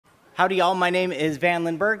Howdy, y'all. My name is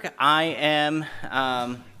Lindberg. I'm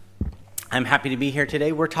happy to be here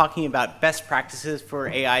today. We're talking about best practices for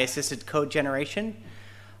AI-assisted code generation.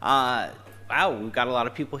 Wow, we've got a lot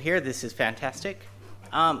of people here. This is fantastic.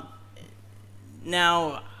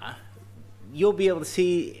 Now, you'll be able to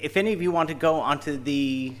see, if any of you want to go onto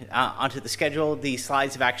the schedule, the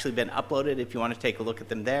slides have actually been uploaded if you want to take a look at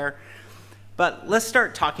them there. But let's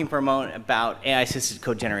start talking for a moment about AI-assisted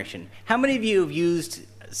code generation. How many of you have used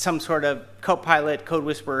some sort of CoPilot, Code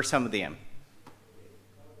Whisperer, or some of them?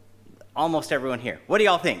 Almost everyone here. What do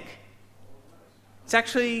y'all think? It's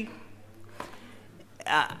actually,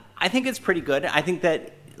 I think it's pretty good. I think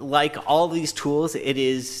that like all these tools, it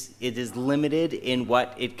is limited in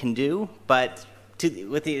what it can do, but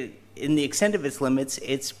in the extent of its limits,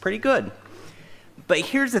 it's pretty good. But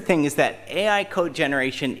here's the thing: is that AI code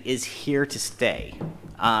generation is here to stay.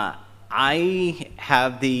 I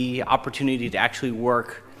have the opportunity to actually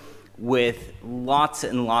work with lots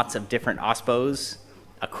and lots of different OSPOs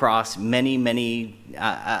across many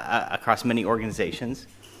organizations,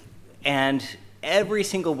 and every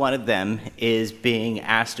single one of them is being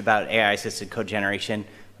asked about AI-assisted code generation.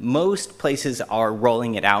 Most places are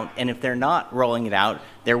rolling it out, and if they're not rolling it out,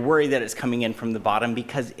 they're worried that it's coming in from the bottom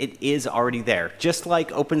because it is already there. Just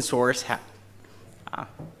like open source,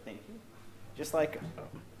 just like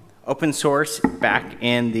open source back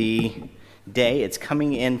in the day, it's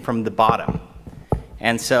coming in from the bottom.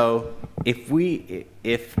 And so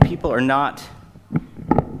if people are not,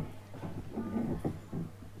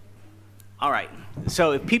 all right,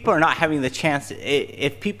 so if people are not having the chance,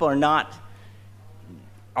 if people are not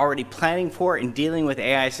already planning for and dealing with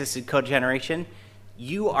AI-assisted code generation,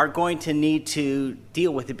 you are going to need to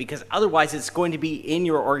deal with it because otherwise it's going to be in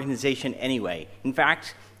your organization anyway. In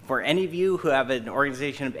fact, for any of you who have an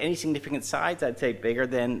organization of any significant size, I'd say bigger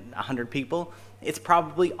than 100 people, it's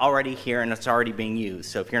probably already here and it's already being used.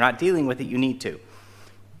 So if you're not dealing with it, you need to.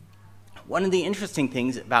 One of the interesting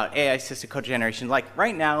things about AI-assisted code generation, like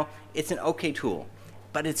right now, it's an okay tool,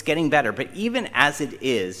 but it's getting better. But even as it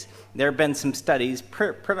is, there have been some studies,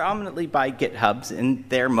 predominantly by GitHubs, and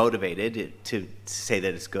they're motivated to say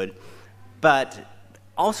that it's good, but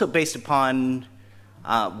also based upon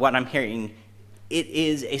what I'm hearing, it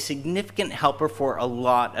is a significant helper for a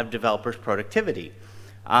lot of developers' productivity.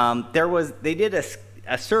 They did a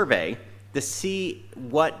survey to see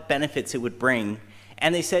what benefits it would bring,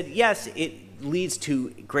 and they said, yes, it leads to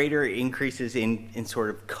greater increases in sort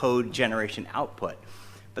of code generation output.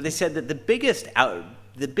 But they said that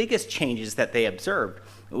the biggest changes that they observed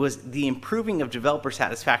was the improving of developer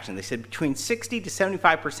satisfaction. They said between 60 to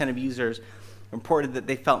 75% of users reported that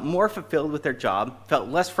they felt more fulfilled with their job, felt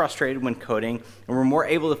less frustrated when coding, and were more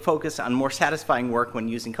able to focus on more satisfying work when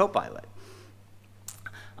using CoPilot.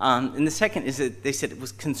 And the second is that they said it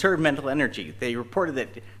was conserved mental energy. They reported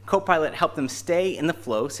that CoPilot helped them stay in the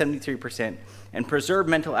flow, 73%, and preserve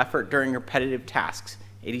mental effort during repetitive tasks,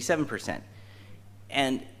 87%.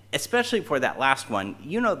 And especially for that last one,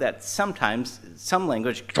 you know that sometimes some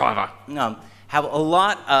language, Java, have a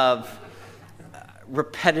lot of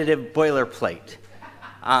repetitive boilerplate.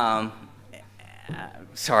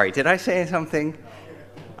 Sorry, did I say something?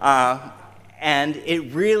 And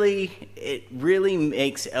it really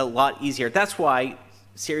makes it a lot easier. That's why,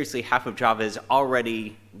 seriously, half of Java is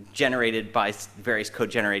already generated by various code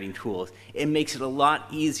generating tools. It makes it a lot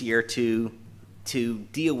easier to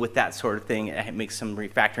deal with that sort of thing. It makes some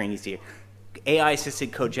refactoring easier.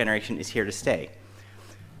 AI-assisted code generation is here to stay.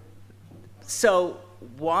 So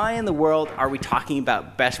why in the world are we talking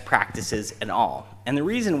about best practices at all? And the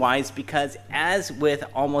reason why is because, as with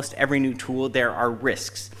almost every new tool, there are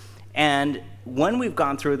risks. And when we've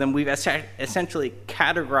gone through them, we've essentially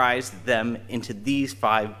categorized them into these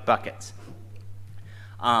 5 buckets.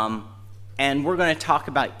 And we're going to talk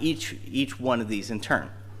about each one of these in turn.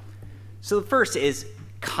 So the first is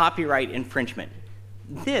copyright infringement.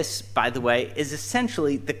 This, by the way, is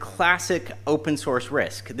essentially the classic open source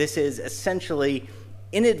risk. This is essentially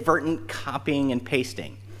inadvertent copying and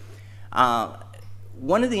pasting.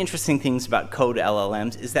 One of the interesting things about code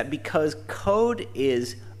LLMs is that because code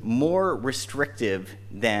is more restrictive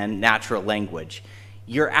than natural language,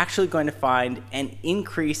 you're actually going to find an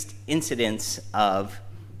increased incidence of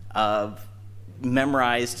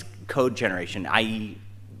memorized code generation, i.e.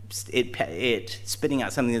 it spitting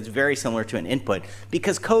out something that's very similar to an input,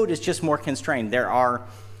 because code is just more constrained. There are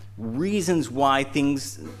reasons why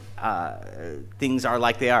things are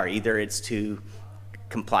like they are. Either it's to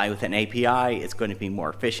comply with an API, it's going to be more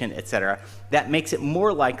efficient, etc. That makes it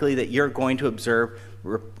more likely that you're going to observe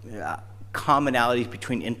commonalities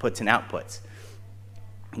between inputs and outputs.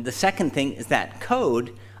 The second thing is that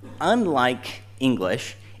code unlike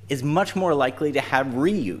English, is much more likely to have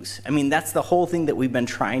reuse. I mean, that's the whole thing that we've been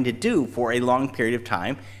trying to do for a long period of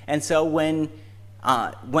time. And so when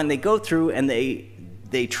they go through and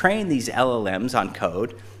they train these LLMs on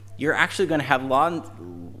code, you're actually going to have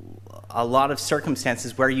a lot of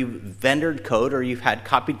circumstances where you've vendored code or you've had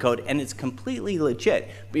copied code and it's completely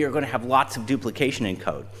legit, but you're going to have lots of duplication in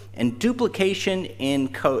code. And duplication in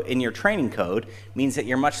your training code means that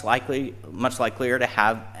you're much likelier to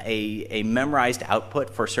have a memorized output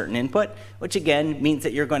for certain input, which again means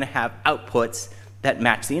that you're going to have outputs that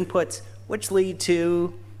match the inputs, which lead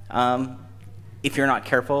to, if you're not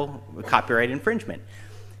careful, copyright infringement.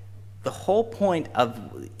 The whole point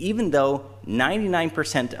of, even though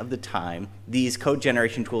 99% of the time these code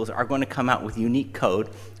generation tools are going to come out with unique code,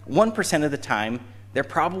 1% of the time they're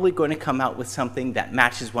probably going to come out with something that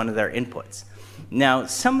matches one of their inputs. Now,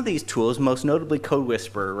 some of these tools, most notably Code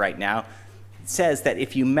Whisperer right now, says that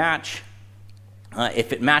if you match,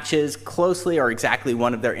 if it matches closely or exactly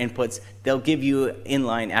one of their inputs, they'll give you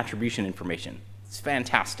inline attribution information. It's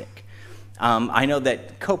fantastic. I know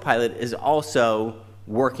that CoPilot is also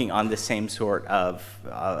working on the same sort of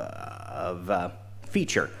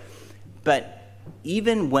feature. But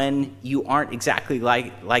even when you aren't exactly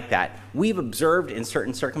like that, we've observed in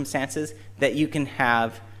certain circumstances that you can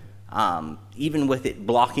have, even with it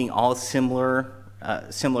blocking all similar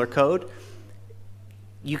code,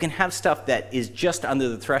 you can have stuff that is just under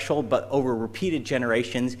the threshold, but over repeated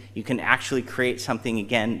generations, you can actually create something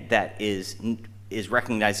again that is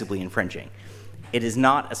recognizably infringing. It is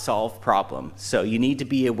not a solved problem, so you need to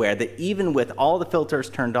be aware that even with all the filters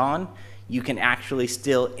turned on, you can actually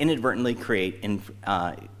still inadvertently create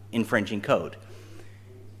infringing code.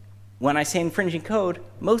 When I say infringing code,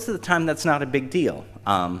 most of the time that's not a big deal.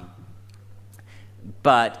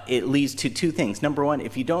 But it leads to two things. Number one,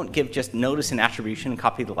 if you don't give just notice and attribution and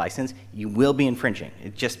copy the license, you will be infringing.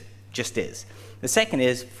 It just is. The second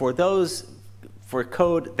is, for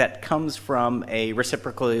code that comes from a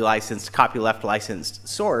reciprocally licensed, copyleft licensed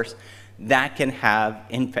source, that can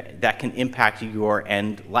impact your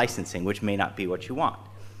end licensing, which may not be what you want.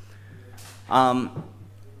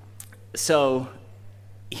 So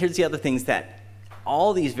here's the other things that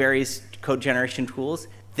all these various code generation tools,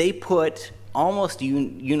 they put almost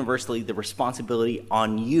universally the responsibility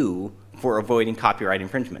on you for avoiding copyright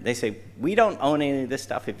infringement. They say, we don't own any of this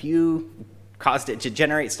stuff. If you caused it to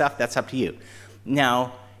generate stuff, that's up to you.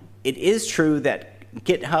 Now, it is true that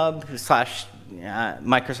GitHub /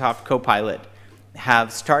 Microsoft Copilot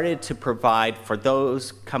have started to provide for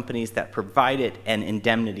those companies that provide it an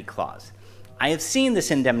indemnity clause. I have seen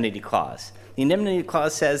this indemnity clause. The indemnity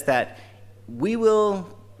clause says that we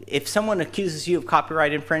will, if someone accuses you of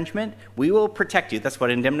copyright infringement, we will protect you. That's what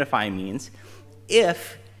indemnify means.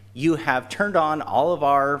 If you have turned on all of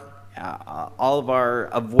our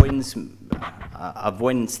avoidance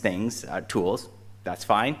things, tools, that's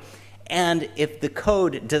fine. And if the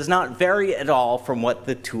code does not vary at all from what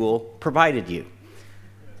the tool provided you.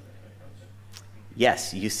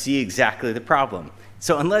 Yes, you see exactly the problem.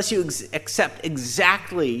 So unless you accept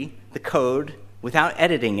exactly the code without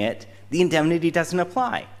editing it, the indemnity doesn't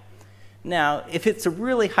apply. Now, if it's a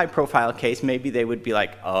really high-profile case, maybe they would be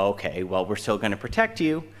like, oh, okay, well, we're still going to protect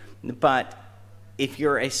you. But if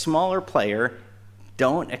you're a smaller player,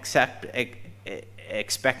 don't expect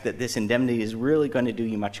that this indemnity is really going to do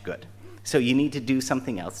you much good. So you need to do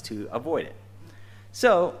something else to avoid it.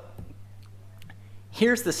 So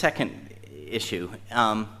here's the second issue,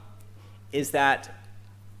 is that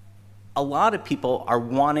a lot of people are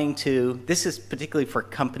wanting to, this is particularly for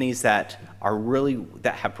companies that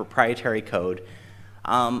have proprietary code.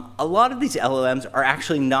 A lot of these LLMs are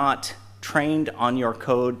actually not trained on your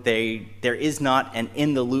code. There is not an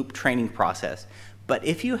in-the-loop training process. But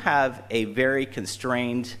if you have a very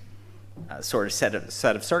constrained sort of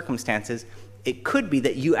set of circumstances, it could be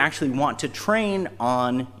that you actually want to train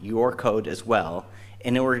on your code as well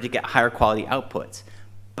in order to get higher quality outputs.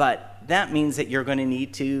 But that means that you're going to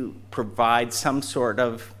need to provide some sort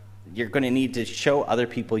of, you're going to need to show other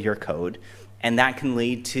people your code, and that can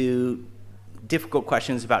lead to difficult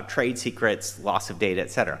questions about trade secrets, loss of data,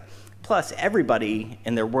 etc. Plus, everybody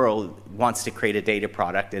in their world wants to create a data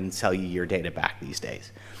product and sell you your data back these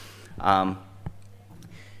days.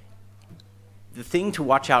 The thing to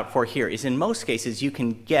watch out for here is in most cases you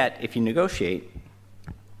can get, if you negotiate,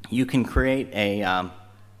 you can create a,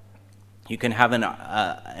 you can have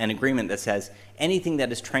an agreement that says anything that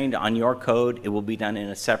is trained on your code, it will be done in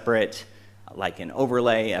a separate, like an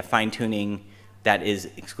overlay, a fine-tuning that is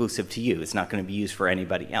exclusive to you. It's not going to be used for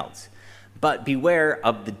anybody else. But beware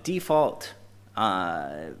of the default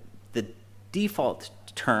default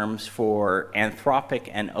terms for Anthropic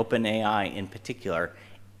and OpenAI in particular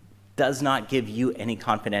does not give you any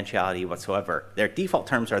confidentiality whatsoever. Their default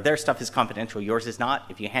terms are their stuff is confidential, yours is not.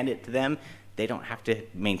 If you hand it to them, they don't have to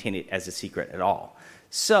maintain it as a secret at all.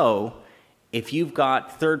 So if you've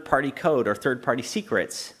got third-party code or third-party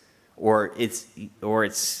secrets, or it's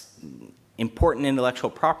important intellectual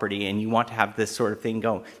property and you want to have this sort of thing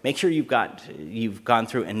go, make sure you've gone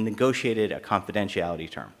through and negotiated a confidentiality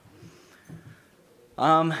term.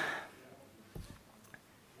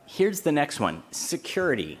 Here's the next one,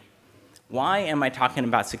 security. Why am I talking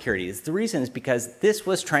about security? The reason is because this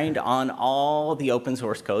was trained on all the open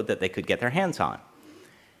source code that they could get their hands on.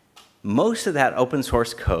 Most of that open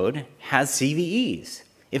source code has CVEs.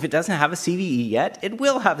 If it doesn't have a CVE yet, it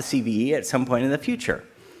will have a CVE at some point in the future.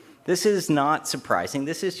 This is not surprising.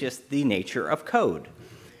 This is just the nature of code.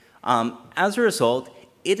 As a result,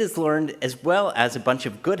 it has learned, as well as a bunch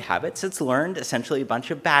of good habits, it's learned essentially a bunch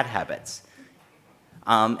of bad habits.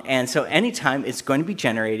 And so anytime it's going to be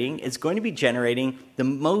generating the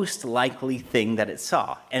most likely thing that it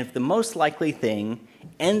saw. And if the most likely thing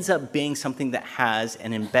ends up being something that has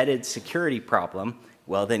an embedded security problem,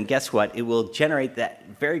 well, then guess what? It will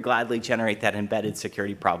very gladly generate that embedded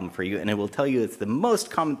security problem for you, and it will tell you it's the most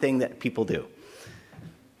common thing that people do.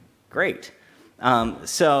 Great.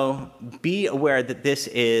 So be aware that this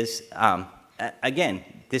is, again,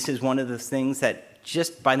 this is one of the things that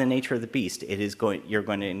just by the nature of the beast, you're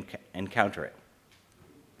going to encounter it.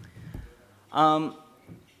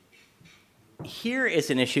 Here is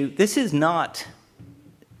an issue. This is not,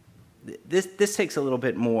 this takes a little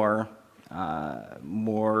bit more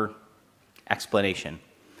explanation.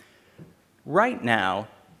 Right now,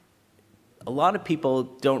 a lot of people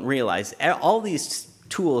don't realize all these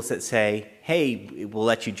tools that say, hey, we'll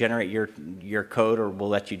let you generate your code or we'll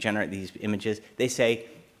let you generate these images, they say,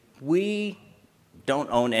 we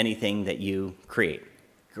don't own anything that you create.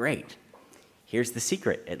 Great. Here's the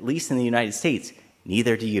secret. At least in the United States,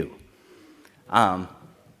 neither do you. The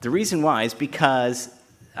reason why is because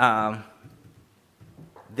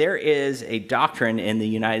there is a doctrine in the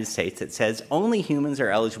United States that says only humans are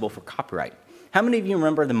eligible for copyright. How many of you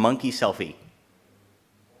remember the monkey selfie?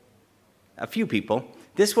 A few people.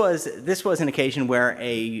 This was an occasion where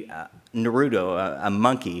a Naruto, a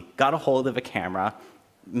monkey, got a hold of a camera,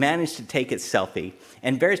 managed to take its selfie,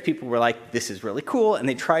 and various people were like, this is really cool, and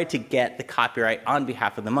they tried to get the copyright on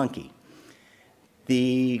behalf of the monkey.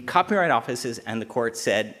 The copyright offices and the court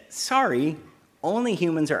said, sorry, only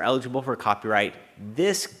humans are eligible for copyright.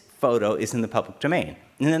 This photo is in the public domain.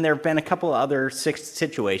 And then there have been a couple other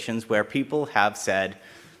situations where people have said,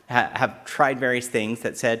 have tried various things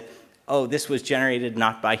that said, oh, this was generated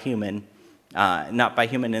not by human,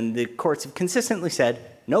 and the courts have consistently said,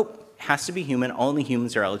 nope, has to be human, only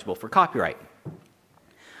humans are eligible for copyright.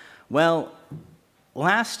 Well,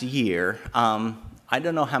 last year, I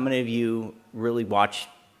don't know how many of you really watched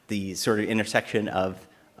the sort of intersection of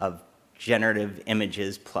generative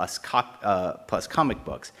images plus comic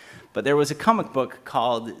books, but there was a comic book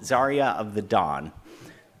called Zarya of the Dawn.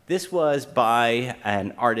 This was by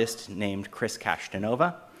an artist named Chris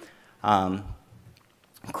Castanova.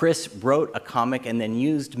 Chris wrote a comic and then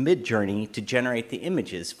used Midjourney to generate the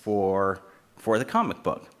images for the comic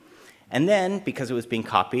book. And then, because it was being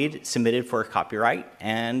copied, submitted for a copyright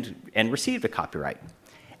and received a copyright.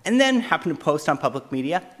 And then happened to post on public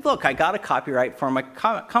media, look, I got a copyright for my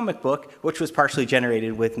comic book, which was partially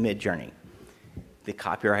generated with Midjourney. The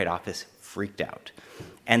Copyright Office freaked out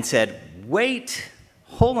and said, wait,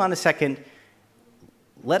 hold on a second,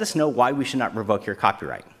 let us know why we should not revoke your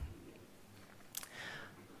copyright.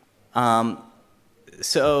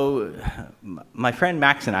 So my friend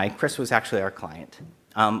Max and I, Chris was actually our client.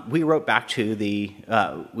 We wrote back to the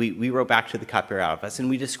Copyright Office and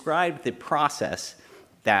we described the process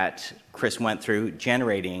that Chris went through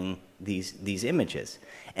generating these images.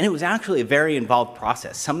 And it was actually a very involved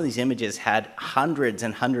process. Some of these images had hundreds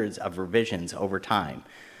and hundreds of revisions over time.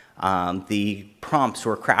 The prompts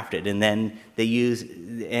were crafted, and then they used,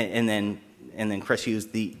 and then Chris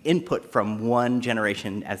used the input from one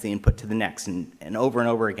generation as the input to the next, and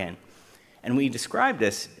over again. And we described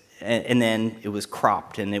this, and then it was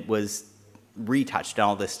cropped, and it was retouched, and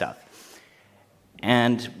all this stuff.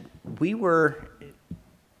 And we were,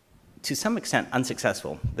 to some extent,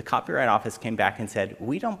 unsuccessful. The Copyright Office came back and said,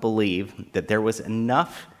 we don't believe that there was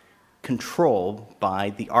enough control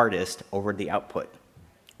by the artist over the output,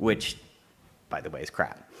 which, by the way, is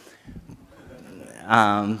crap.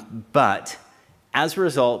 But as a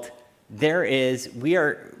result,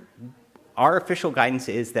 our official guidance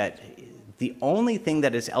is that the only thing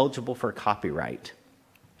that is eligible for copyright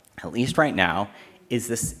at least right now,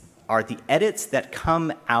 are the edits that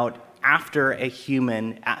come out after a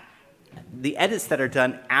human, the edits that are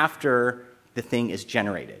done after the thing is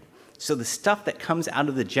generated. So the stuff that comes out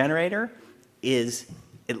of the generator is,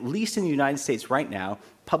 at least in the United States right now,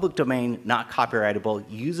 public domain, not copyrightable,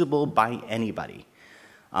 usable by anybody.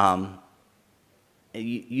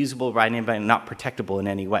 Usable by anybody, not protectable in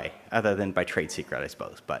any way, other than by trade secret, I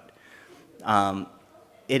suppose. But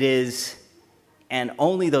it is, and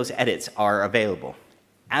only those edits are available.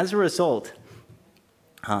 As a result,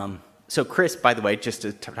 so Chris, by the way, just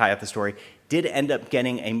to tie up the story, did end up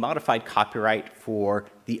getting a modified copyright for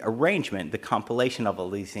the arrangement, the compilation of all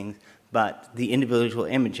these things, but the individual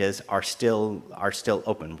images are still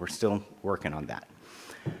open. We're still working on that.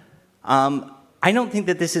 I don't think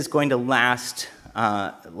that this is going to last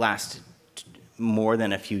more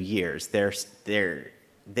than a few years.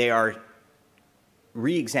 They are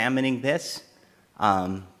re-examining this.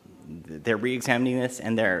 They're re-examining this,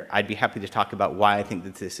 and I'd be happy to talk about why I think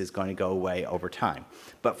that this is going to go away over time.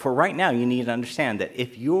 But for right now, you need to understand that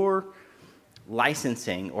if your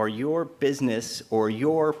licensing or your business or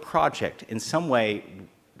your project in some way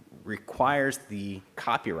requires the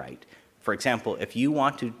copyright, for example, if you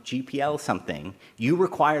want to GPL something, you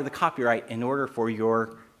require the copyright in order for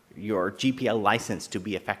your GPL license to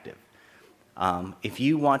be effective. If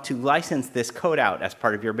you want to license this code out as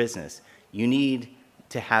part of your business, you need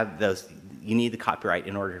to have you need the copyright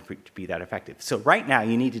in order for it to be that effective. So right now,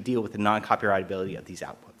 you need to deal with the non-copyrightability of these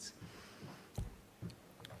outputs.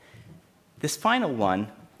 This final one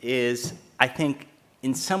is, I think,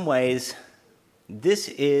 in some ways,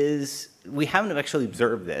 we haven't actually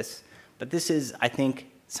observed this, but this is, I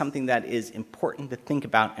think, something that is important to think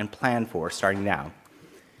about and plan for starting now.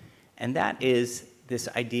 And that is this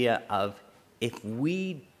idea of if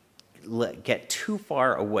we get too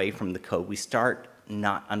far away from the code, we start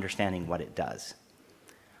not understanding what it does.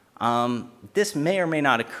 This may or may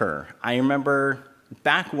not occur. I remember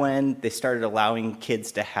back when they started allowing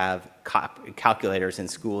kids to have calculators in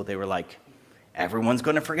school, they were like, everyone's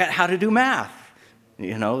going to forget how to do math.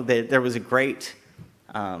 You know, there was a great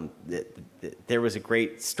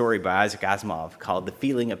story by Isaac Asimov called "The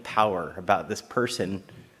Feeling of Power" about this person.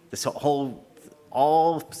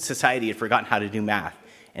 All society had forgotten how to do math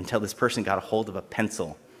until this person got a hold of a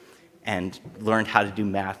pencil and learned how to do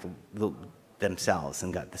math themselves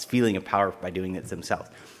and got this feeling of power by doing it themselves.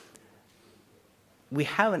 We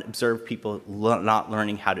haven't observed people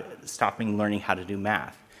stopping learning how to do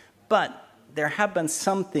math, but there have been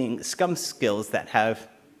some skills that have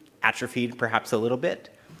atrophied perhaps a little bit.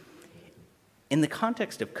 In the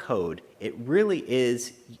context of code, it really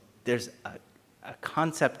is, there's a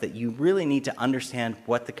concept that you really need to understand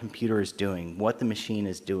what the computer is doing, what the machine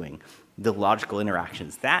is doing, the logical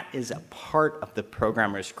interactions. That is a part of the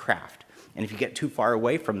programmer's craft. And if you get too far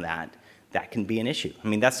away from that, that can be an issue. I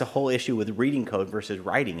mean, that's the whole issue with reading code versus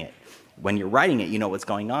writing it. When you're writing it, you know what's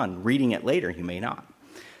going on. Reading it later, you may not.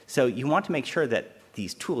 So you want to make sure that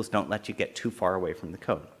these tools don't let you get too far away from the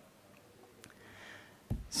code.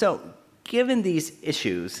 So given these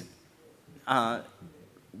issues,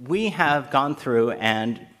 we have gone through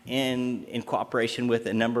and in cooperation with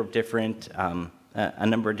a number of different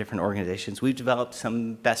organizations, we've developed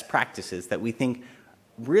some best practices that we think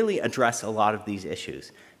really address a lot of these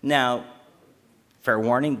issues. Now, fair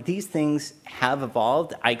warning, these things have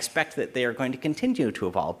evolved. I expect that they are going to continue to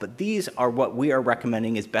evolve, but these are what we are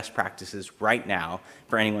recommending as best practices right now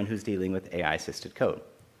for anyone who's dealing with AI-assisted code.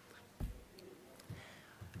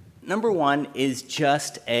 Number one is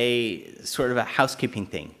just a sort of a housekeeping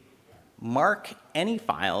thing. Mark any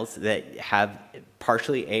files that have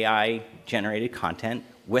partially AI-generated content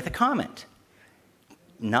with a comment.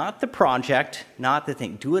 Not the project, not the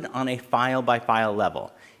thing. Do it on a file-by-file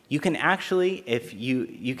level. You can actually,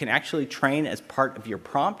 you can actually train as part of your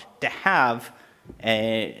prompt to have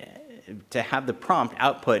the prompt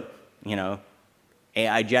output, you know,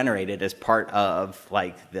 AI generated as part of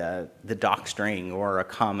like the doc string or a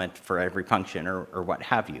comment for every function or what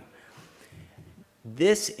have you.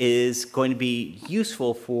 This is going to be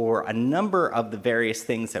useful for a number of the various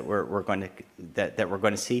things that we're going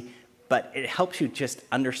to see, but it helps you just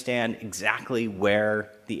understand exactly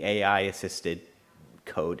where the AI-assisted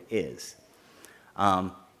code is.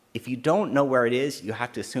 If you don't know where it is, you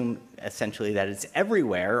have to assume essentially that it's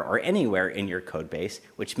everywhere or anywhere in your code base,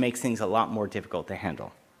 which makes things a lot more difficult to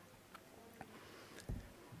handle.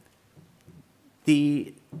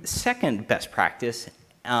 The second best practice,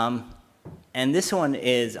 and this one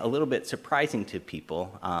is a little bit surprising to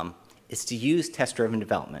people, is to use test-driven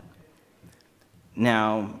development.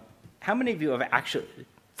 Now, how many of you have actually,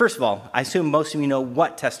 first of all, I assume most of you know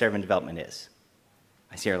what test-driven development is.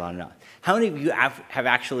 I see a lot of nods. How many of you have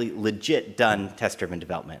actually legit done test-driven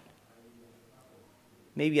development?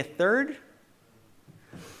 Maybe a third?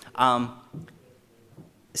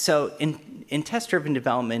 So in test-driven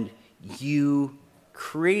development, you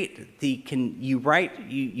create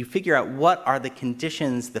you figure out what are the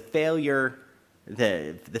conditions, the failure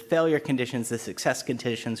conditions, the success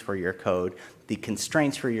conditions for your code, the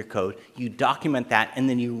constraints for your code. You document that, and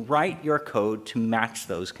then you write your code to match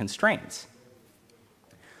those constraints.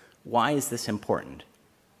 Why is this important?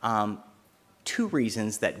 Two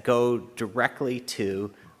reasons that go directly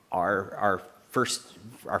to our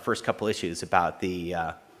first couple issues about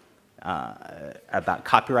about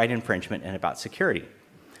copyright infringement and about security.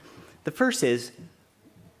 The first is,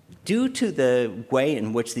 due to the way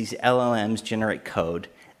in which these LLMs generate code,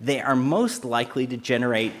 they are most likely to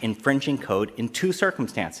generate infringing code in two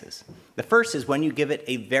circumstances. The first is when you give it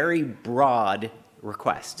a very broad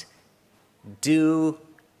request. Do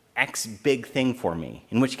X big thing for me,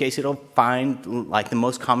 in which case it'll find like the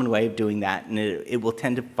most common way of doing that, and it will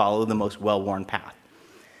tend to follow the most well-worn path.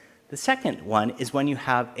 The second one is when you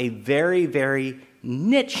have a very, very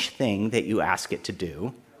niche thing that you ask it to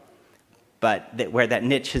do, but where that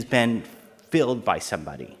niche has been filled by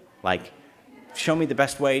somebody. Like, show me the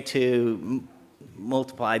best way to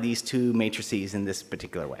multiply these two matrices in this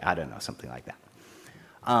particular way. I don't know, something like that.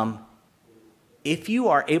 If you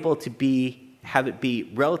are able to have it be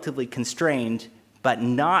relatively constrained, but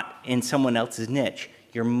not in someone else's niche,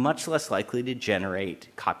 you're much less likely to generate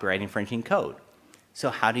copyright infringing code. So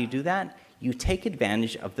how do you do that? You take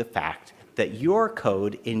advantage of the fact that your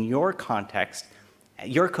code in your context,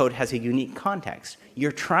 your code has a unique context.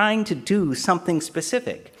 You're trying to do something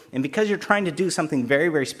specific. And because you're trying to do something very,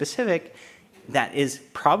 very specific that is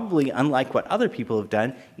probably unlike what other people have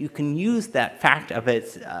done, you can use that fact of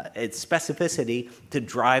its specificity to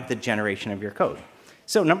drive the generation of your code.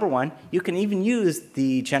 So number one, you can even use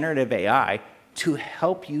the generative AI to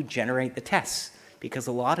help you generate the tests, because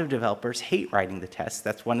a lot of developers hate writing the tests.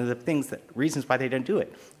 That's one of the reasons why they don't do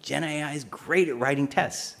it. Gen AI is great at writing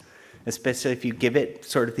tests, especially if you give it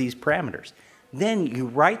sort of these parameters. Then you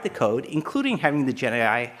write the code, including having the Gen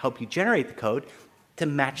AI help you generate the code, to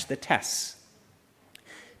match the tests.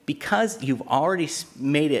 Because you've already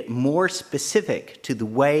made it more specific to the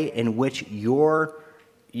way in which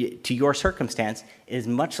to your circumstance, it is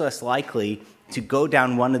much less likely to go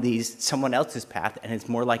down one of these, someone else's path, and it's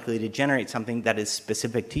more likely to generate something that is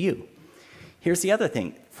specific to you. Here's the other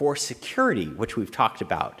thing. For security, which we've talked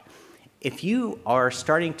about, if you are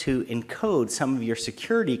starting to encode some of your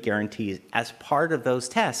security guarantees as part of those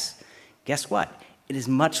tests, guess what? It is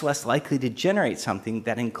much less likely to generate something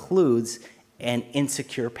that includes an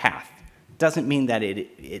insecure path. Doesn't mean that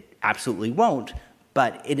it absolutely won't,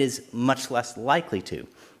 but it is much less likely to.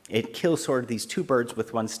 It kills sort of these two birds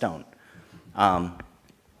with one stone.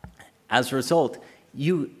 As a result,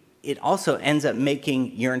 it also ends up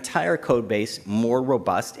making your entire code base more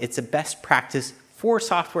robust. It's a best practice for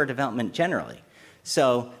software development generally.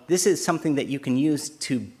 So this is something that you can use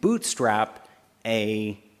to bootstrap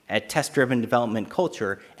a test-driven development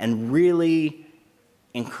culture and really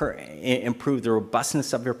improve the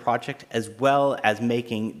robustness of your project, as well as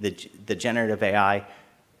making the generative AI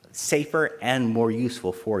safer and more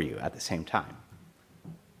useful for you at the same time.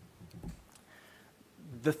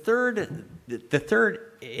 The third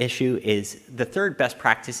best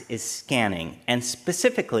practice is scanning, and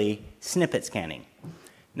specifically snippet scanning.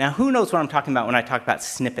 Now, who knows what I'm talking about when I talk about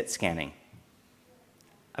snippet scanning?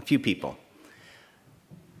 A few people.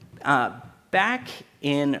 Back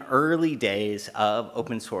in early days of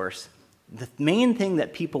open source, the main thing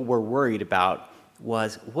that people were worried about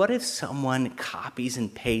was, what if someone copies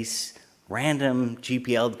and pastes random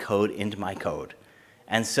GPL code into my code?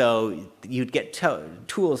 And so you'd get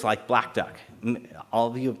tools like Black Duck. All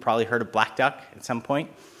of you have probably heard of Black Duck at some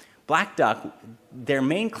point. Black Duck, their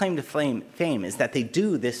main claim to fame is that they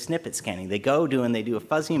do this snippet scanning. They go and they do a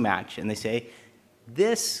fuzzy match, and they say,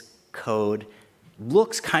 this code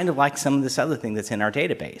looks kind of like some of this other thing that's in our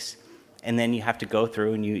database. And then you have to go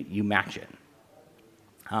through and you match it.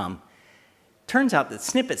 Turns out that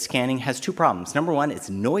snippet scanning has two problems. Number one, it's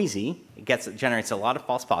noisy. It generates a lot of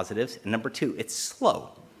false positives. And number two, it's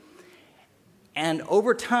slow. And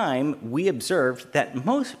over time, we observed that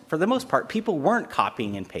for the most part, people weren't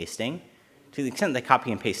copying and pasting. To the extent they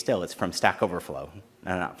copy and paste still, it's from Stack Overflow,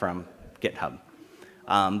 not from GitHub.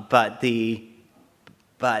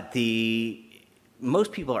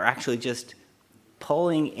 Most people are actually just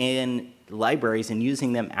pulling in libraries and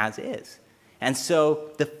using them as is. And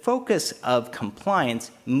so the focus of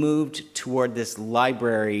compliance moved toward this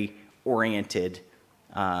library-oriented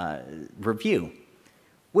review,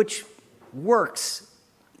 which works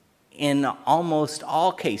in almost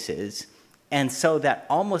all cases, and so that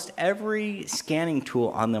almost every scanning tool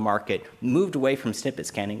on the market moved away from snippet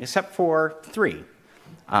scanning, except for 3.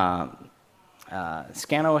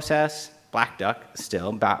 ScanOSS, Black Duck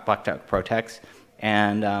still, Black Duck Protex,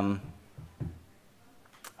 and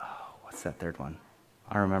what's that third one?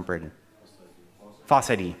 I remember it.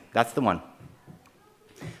 FOSS-ID, that's the one.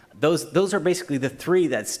 Those are basically the 3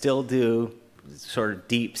 that still do sort of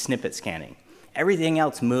deep snippet scanning. Everything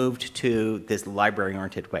else moved to this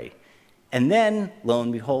library-oriented way. And then, lo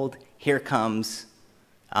and behold, here comes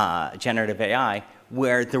generative AI,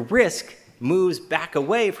 where the risk moves back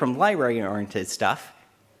away from library-oriented stuff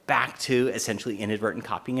back to essentially inadvertent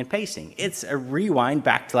copying and pasting. It's a rewind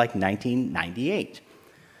back to like 1998.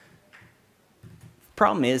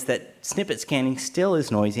 Problem is that snippet scanning still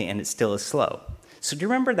is noisy and it still is slow. So do you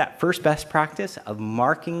remember that first best practice of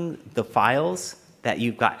marking the files that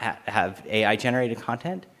you've got have AI-generated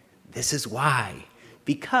content? This is why.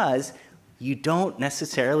 Because you don't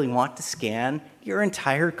necessarily want to scan your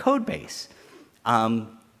entire code base.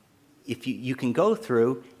 If you can go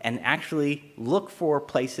through and actually look for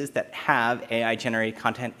places that have AI-generated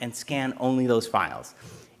content and scan only those files.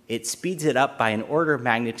 It speeds it up by an order of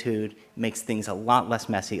magnitude, makes things a lot less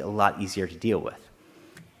messy, a lot easier to deal with.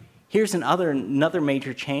 Here's another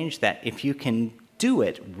major change that if you can do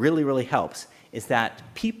it, really, really helps, is that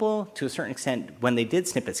people, to a certain extent, when they did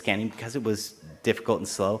snippet scanning, because it was difficult and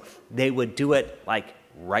slow, they would do it like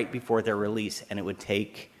right before their release, and it would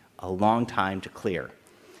take a long time to clear.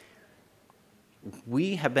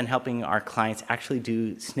 We have been helping our clients actually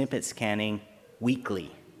do snippet scanning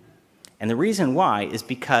weekly. And the reason why is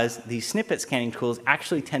because these snippet scanning tools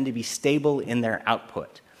actually tend to be stable in their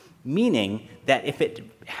output, meaning that if it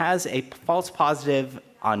has a false positive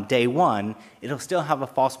on day 1, it'll still have a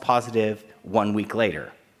false positive 1 week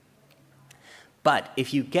later. But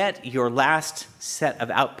if you get your last set of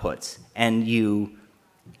outputs and you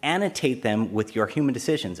annotate them with your human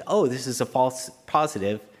decisions, oh, this is a false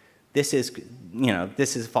positive, this is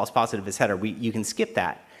a false positive, et cetera, you can skip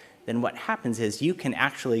that. Then what happens is you can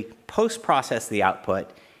actually post-process the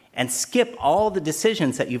output and skip all the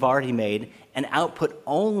decisions that you've already made and output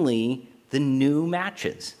only the new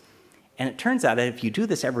matches. And it turns out that if you do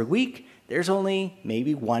this every week, there's only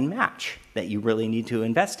maybe 1 match that you really need to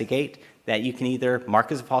investigate that you can either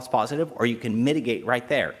mark as a false positive or you can mitigate right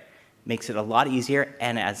there. Makes it a lot easier,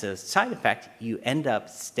 and as a side effect, you end up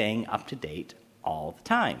staying up to date all the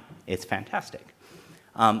time. It's fantastic.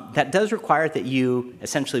 That does require that you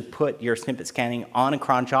essentially put your snippet scanning on a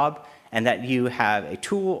cron job and that you have a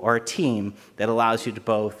tool or a team that allows you to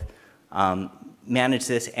both manage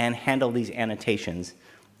this and handle these annotations.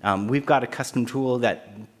 We've got a custom tool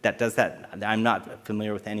that does that. I'm not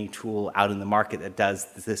familiar with any tool out in the market that does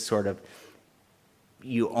this sort of,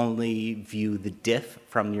 you only view the diff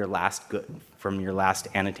from your last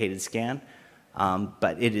annotated scan,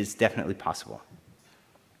 but it is definitely possible.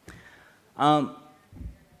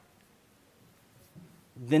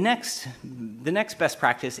 The next best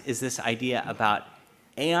practice is this idea about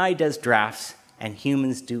AI does drafts and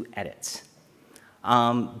humans do edits.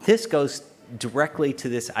 This goes directly to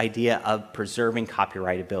this idea of preserving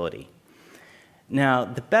copyrightability.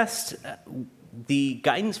 Now, the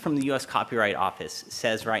guidance from the US Copyright Office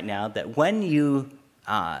says right now that when you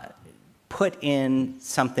put in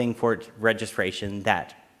something for registration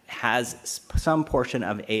that has some portion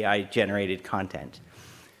of AI-generated content,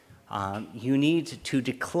 you need to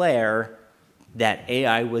declare that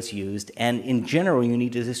AI was used, and in general, you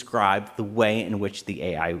need to describe the way in which the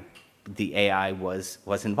AI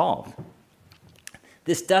was involved.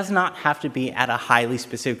 This does not have to be at a highly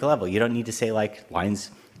specific level. You don't need to say like lines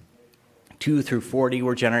 2 through 40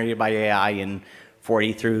 were generated by AI and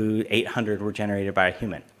 40 through 800 were generated by a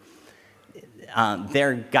human.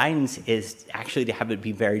 Their guidance is actually to have it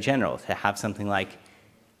be very general, to have something like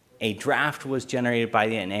a draft was generated by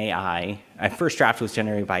an AI, a first draft was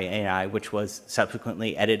generated by AI, which was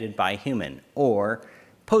subsequently edited by a human, or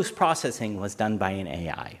post-processing was done by an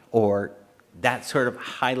AI, or that sort of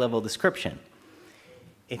high-level description.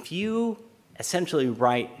 If you essentially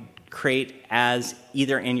create as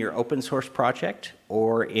either in your open source project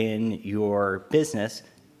or in your business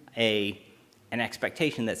an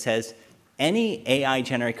expectation that says any AI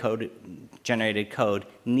generated code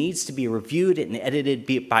needs to be reviewed and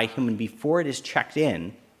edited by a human before it is checked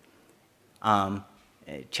in, and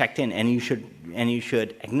you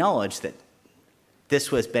should acknowledge that this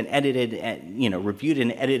has been edited, and, reviewed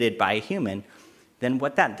and edited by a human, then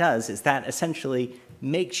what that does is that essentially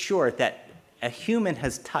makes sure that a human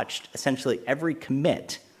has touched essentially every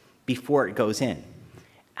commit before it goes in.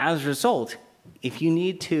 As a result, if you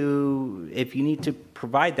need to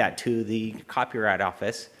provide that to the Copyright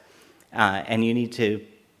Office, and you need to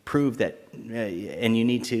prove that, and you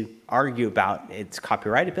need to argue about its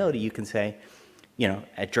copyrightability, you can say,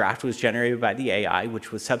 a draft was generated by the AI,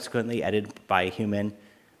 which was subsequently edited by a human,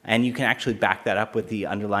 and you can actually back that up with the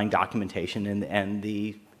underlying documentation and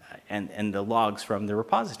the logs from the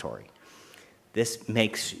repository. This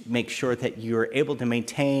makes sure that you're able to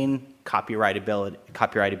maintain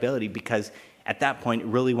copyrightability, because at that point, it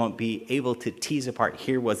really won't be able to tease apart,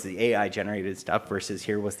 here was the AI-generated stuff versus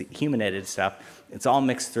here was the human-edited stuff. It's all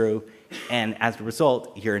mixed through, and as a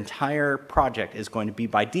result, your entire project is going to be,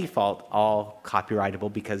 by default, all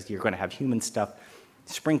copyrightable, because you're going to have human stuff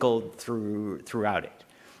sprinkled throughout it.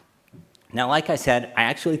 Now, like I said, I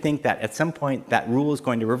actually think that at some point that rule is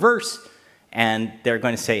going to reverse, and they're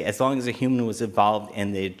going to say, as long as a human was involved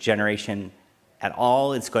in the generation at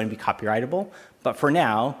all, it's going to be copyrightable. But for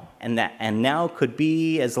now, and now could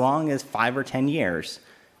be as long as 5 or 10 years,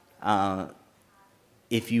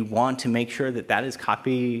 if you want to make sure that that is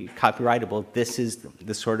copyrightable, this is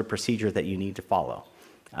the sort of procedure that you need to follow,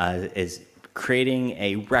 is creating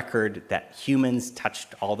a record that humans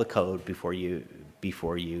touched all the code before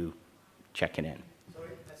you check it in. Sorry,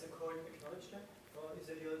 has the court acknowledged that, or is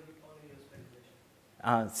it only your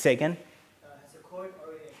speculation? Say again? Has the court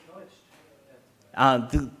already acknowledged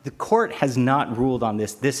that? The court has not ruled on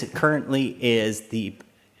this. This currently is the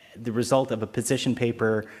result of a position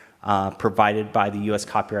paper provided by the U.S.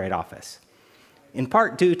 Copyright Office, in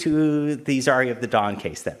part due to the Zari of the Dawn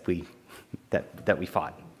case that we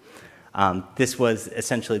fought. This was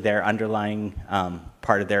essentially their underlying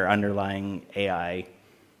part of their underlying AI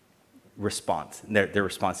response, their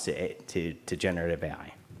response to generative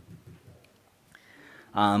AI.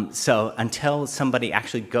 So until somebody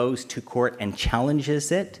actually goes to court and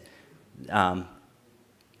challenges it,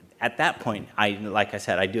 at that point, like I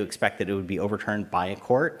said, I do expect that it would be overturned by a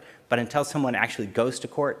court. But until someone actually goes to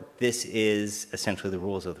court, this is essentially the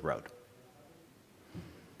rules of the road.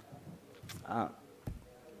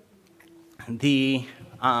 The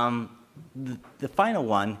final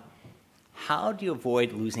one, how do you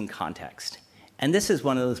avoid losing context? And this is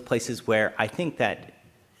one of those places where I think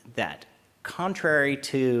that contrary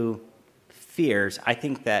to fears, I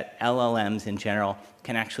think that LLMs in general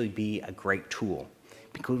can actually be a great tool.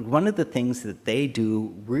 Because one of the things that they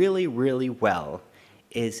do really, really well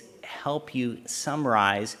is help you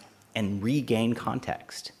summarize and regain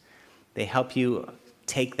context. They help you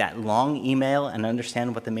take that long email and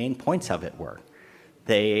understand what the main points of it were.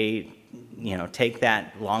 They take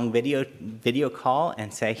that long video call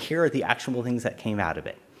and say, here are the actionable things that came out of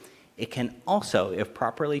it. It can also, if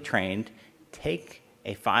properly trained, take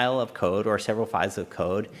a file of code or several files of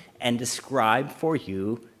code and describe for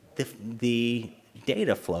you the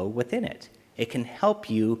data flow within it. It can help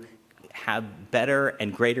you have better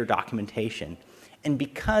and greater documentation. And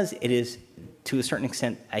because it is, to a certain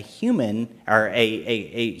extent, a human or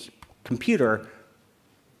a computer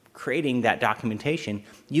creating that documentation,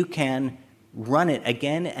 you can run it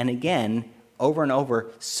again and again, over and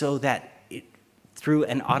over, so that through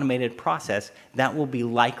an automated process, that will be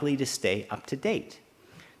likely to stay up to date.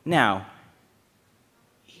 Now,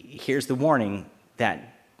 here's the warning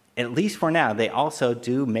that, at least for now, they also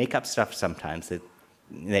do make up stuff sometimes. That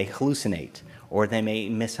they hallucinate, or they may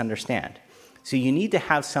misunderstand. So you need to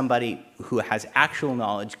have somebody who has actual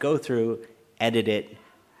knowledge go through, edit it,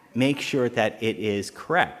 make sure that it is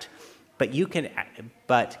correct.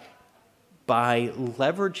 But by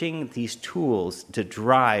leveraging these tools to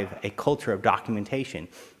drive a culture of documentation,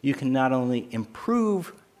 you can not only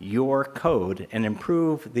improve your code and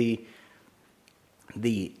improve the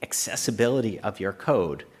accessibility of your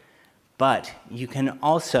code, but you can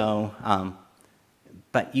also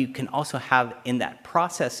have, in that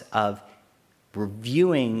process of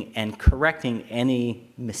reviewing and correcting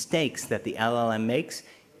any mistakes that the LLM makes,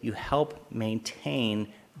 you help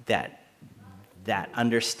maintain that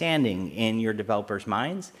understanding in your developers'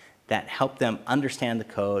 minds that help them understand the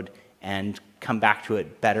code and come back to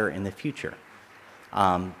it better in the future.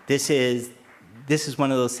 This is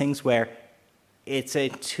one of those things where it's a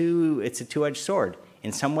two-edged sword.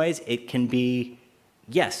 In some ways, it can be,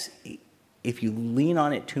 yes, if you lean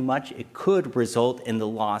on it too much, it could result in the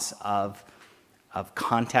loss of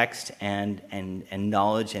context and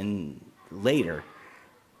knowledge and later.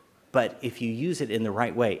 But if you use it in the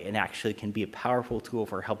right way, it actually can be a powerful tool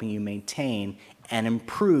for helping you maintain and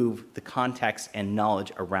improve the context and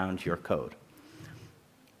knowledge around your code.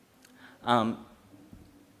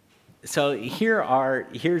 So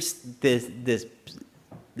here's this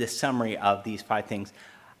summary of these 5 things.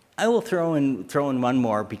 I will throw in one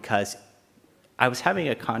more because I was having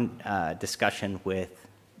a discussion with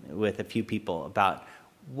a few people about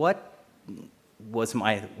what were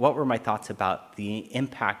my thoughts about the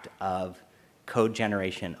impact of code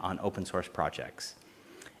generation on open source projects.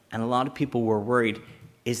 And a lot of people were worried,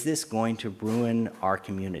 is this going to ruin our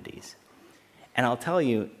communities? And I'll tell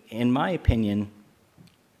you, in my opinion,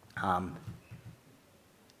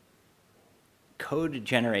 code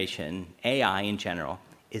generation, AI in general,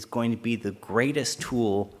 is going to be the greatest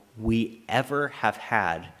tool we ever have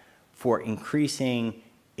had for increasing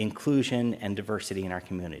inclusion and diversity in our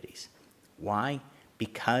communities. Why?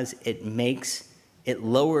 Because it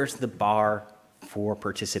lowers the bar for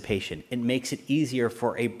participation. It makes it easier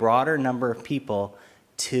for a broader number of people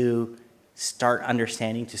to start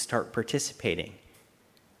understanding, to start participating.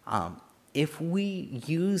 If we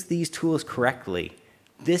use these tools correctly,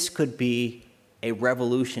 this could be a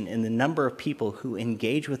revolution in the number of people who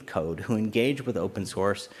engage with code, who engage with open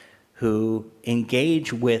source, who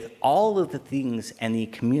engage with all of the things and the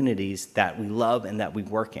communities that we love and that we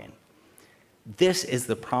work in. This is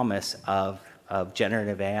the promise of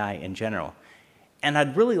generative AI in general. And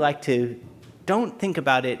I'd really like to, don't think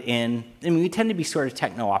about it in, I mean, we tend to be sort of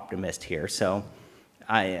techno-optimist here, so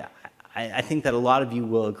I think that a lot of you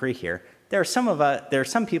will agree here. There are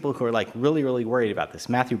some people who are like really, really worried about this.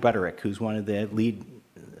 Matthew Butterick, who's one of the lead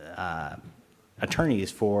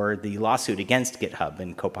attorneys for the lawsuit against GitHub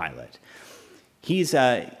and CoPilot.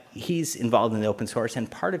 He's involved in the open source, and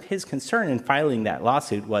part of his concern in filing that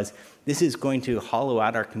lawsuit was this is going to hollow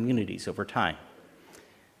out our communities over time.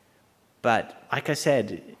 But like I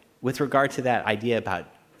said, with regard to that idea about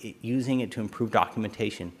using it to improve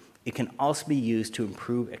documentation, it can also be used to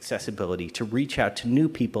improve accessibility, to reach out to new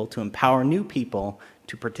people, to empower new people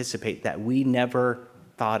to participate that we never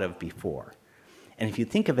thought of before. And if you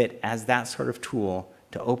think of it as that sort of tool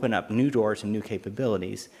to open up new doors and new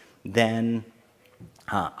capabilities, then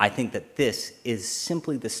I think that this is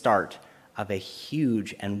simply the start of a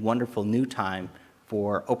huge and wonderful new time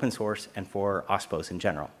for open source and for OSPOs in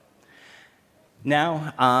general.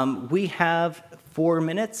 Now, we have 4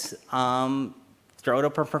 minutes. Throw it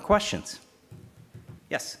open for questions.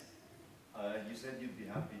 Yes? You said you'd be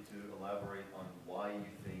happy to elaborate on why you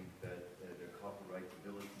think that the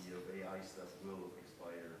copyrightability of AI stuff will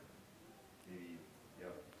expire. Maybe, yeah.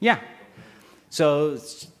 Yeah. So,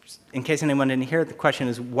 in case anyone didn't hear, the question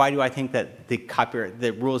is, why do I think that the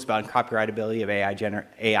rules about copyrightability of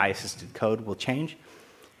AI-assisted code will change?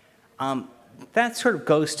 That sort of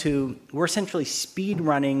goes to, we're essentially speed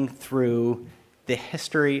running through the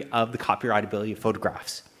history of the copyrightability of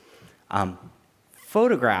photographs.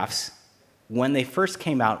 Photographs, when they first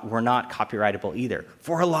came out, were not copyrightable either,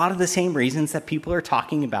 for a lot of the same reasons that people are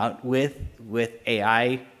talking about with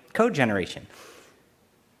AI code generation.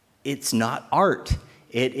 It's not art.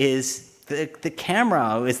 It is, the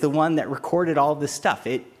camera is the one that recorded all this stuff.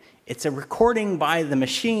 It's a recording by the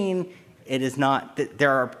machine. It is not,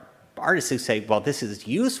 there are artists who say, well, this is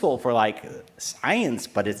useful for like science,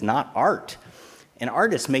 but it's not art. An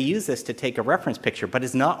artist may use this to take a reference picture, but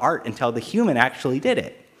it's not art until the human actually did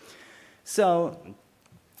it. So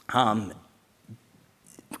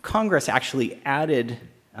Congress actually added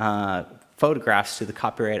photographs to the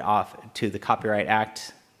Copyright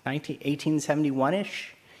Act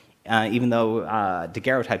 1871-ish, even though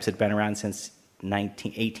daguerreotypes had been around since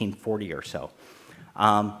 1840 or so.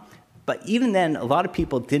 But even then, a lot of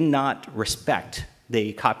people did not respect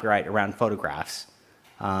the copyright around photographs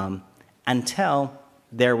until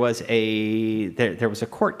there was a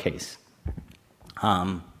court case,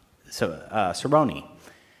 Cerrone.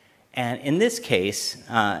 And in this case,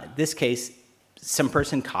 some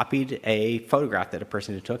person copied a photograph that a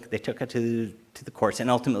person took. They took it to the courts, and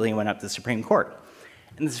ultimately went up to the Supreme Court.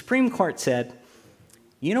 And the Supreme Court said,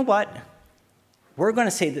 you know what? We're going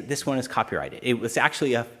to say that this one is copyrighted. It was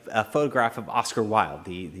actually a photograph of Oscar Wilde,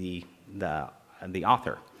 the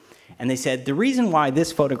author. And they said, the reason why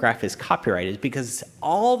this photograph is copyrighted is because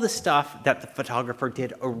all the stuff that the photographer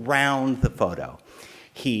did around the photo.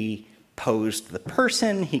 He posed the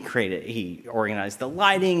person, he organized the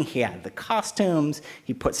lighting, he had the costumes,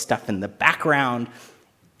 he put stuff in the background.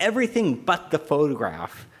 Everything but the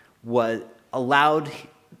photograph was allowed,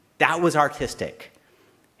 that was artistic.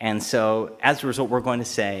 And so, as a result, we're going to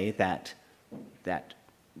say that that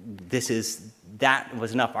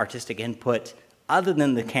was enough artistic input other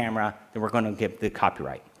than the camera, then we're going to give the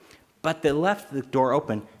copyright. But they left the door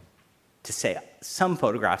open to say some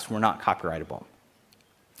photographs were not copyrightable.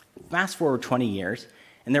 Fast forward 20 years,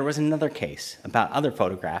 and there was another case about other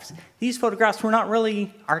photographs. These photographs were not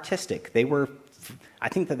really artistic. They were, I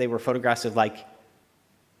think that they were photographs of like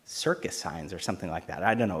circus signs or something like that.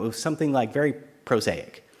 I don't know. It was something like very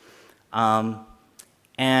prosaic.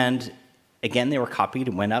 And again, they were copied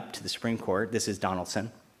and went up to the Supreme Court. This is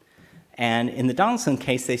Donaldson. And in the Donaldson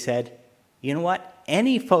case, they said, you know what?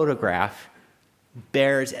 Any photograph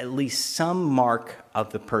bears at least some mark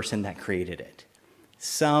of the person that created it,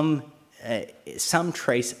 some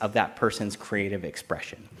trace of that person's creative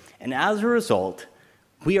expression. And as a result,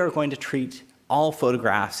 we are going to treat all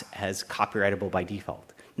photographs as copyrightable by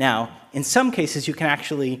default. Now, in some cases, you can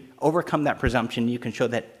actually overcome that presumption. You can show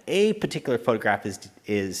that a particular photograph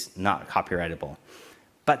is not copyrightable.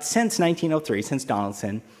 But since 1903, since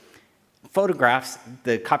Donaldson, photographs,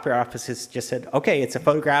 the Copyright Office has just said, okay, it's a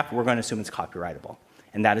photograph, we're going to assume it's copyrightable.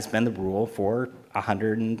 And that has been the rule for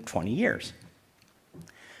 120 years.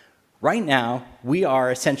 Right now, we are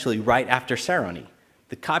essentially right after ceremony.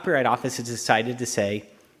 The Copyright Office has decided to say,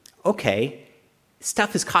 okay,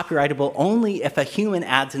 stuff is copyrightable only if a human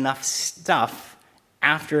adds enough stuff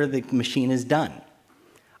after the machine is done.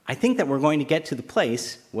 I think that we're going to get to the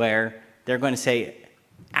place where they're going to say,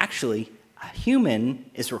 actually, a human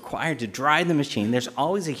is required to drive the machine. There's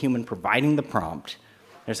always a human providing the prompt.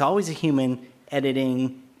 There's always a human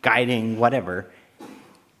editing, guiding, whatever.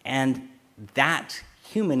 And that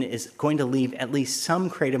human is going to leave at least some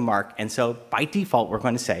creative mark. And so by default, we're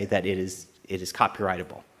going to say that it is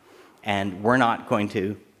copyrightable. And we're not going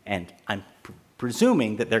to, and I'm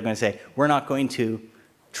presuming that they're going to say, we're not going to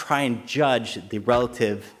try and judge the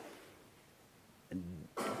relative,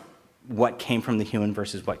 what came from the human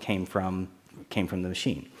versus what came from the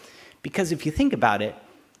machine. Because if you think about it,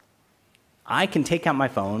 I can take out my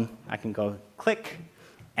phone, I can go click,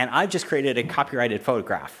 and I've just created a copyrighted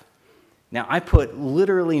photograph. Now, I put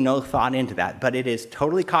literally no thought into that, but it is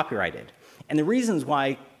totally copyrighted. And the reasons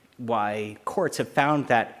why courts have found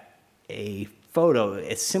that a photo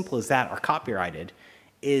as simple as that are copyrighted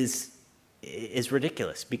is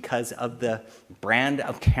ridiculous, because of the brand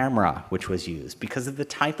of camera which was used, because of the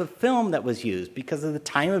type of film that was used, because of the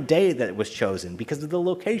time of day that it was chosen, because of the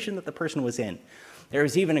location that the person was in. There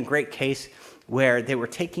was even a great case where they were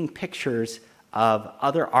taking pictures of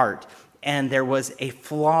other art, and there was a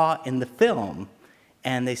flaw in the film,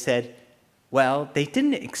 and they said, well, they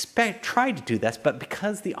didn't try to do this, but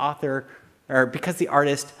because the author, or because the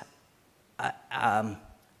artist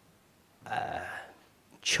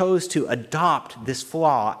chose to adopt this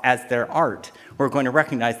flaw as their art, we're going to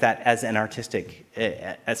recognize that as an artistic,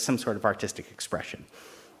 as some sort of artistic expression.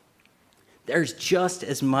 There's just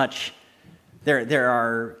as much, there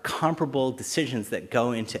are comparable decisions that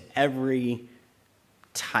go into every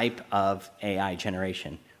type of AI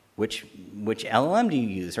generation. Which LLM do you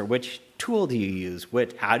use, or which tool do you use?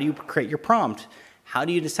 How do you create your prompt? How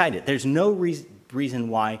do you decide it? There's no reason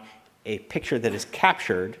why a picture that is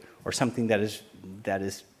captured, or something that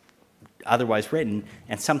is otherwise written,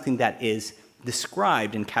 and something that is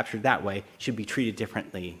described and captured that way should be treated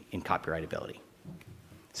differently in copyrightability.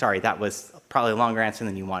 Sorry, that was probably a longer answer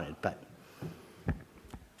than you wanted, but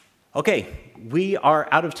okay, we are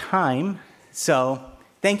out of time, so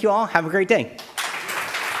thank you all. Have a great day.